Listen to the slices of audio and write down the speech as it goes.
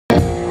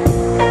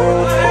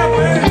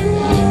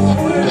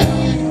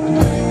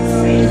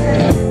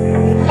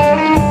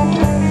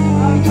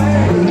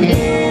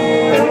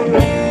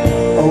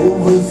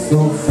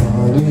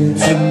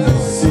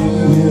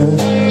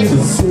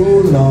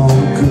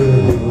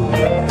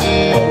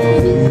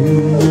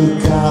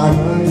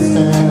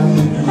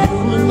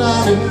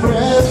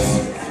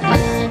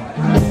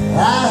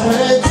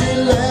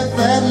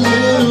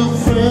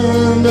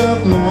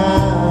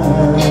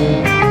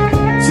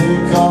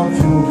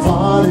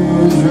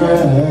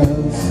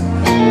grass.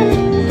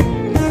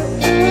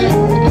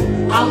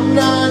 I'm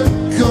not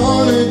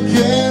gonna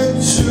get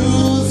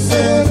too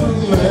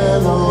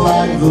sentimental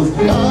like those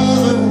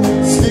other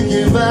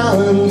sticky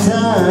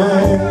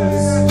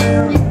valentines,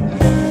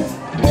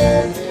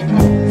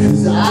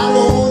 'cause I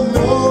don't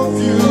know if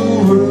you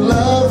were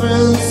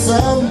loving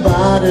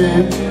somebody.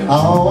 I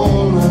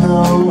only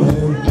know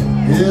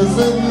it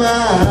isn't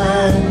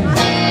mine.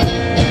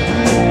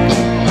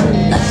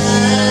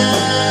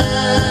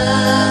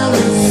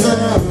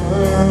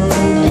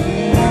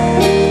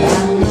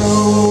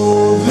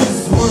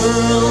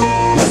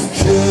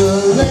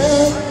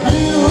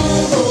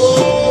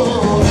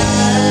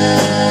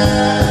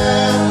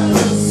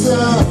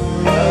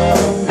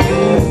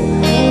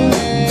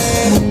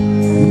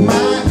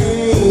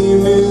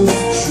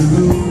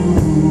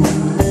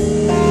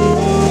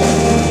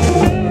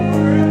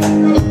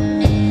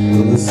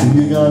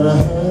 You got a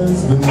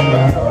husband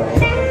now.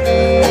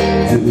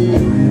 Do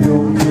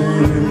your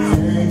pretty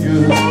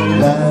fingers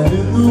light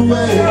in the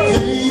way?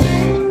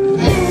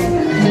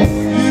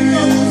 You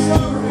used to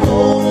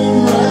hold him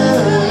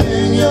right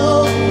in your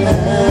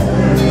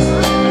hands,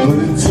 but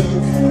it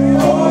took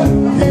all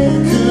he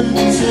could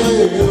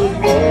take.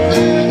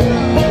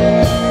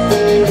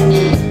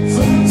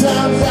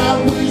 Sometimes I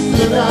wish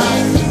that I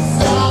could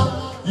stop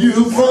you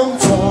from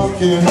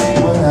talking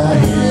when I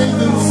hear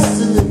them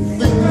silly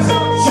things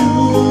you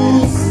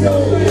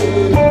say.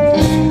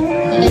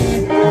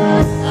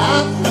 I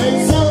think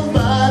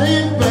somebody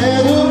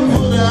better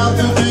put out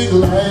the big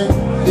light,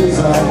 'cause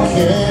I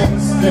can't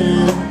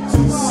stand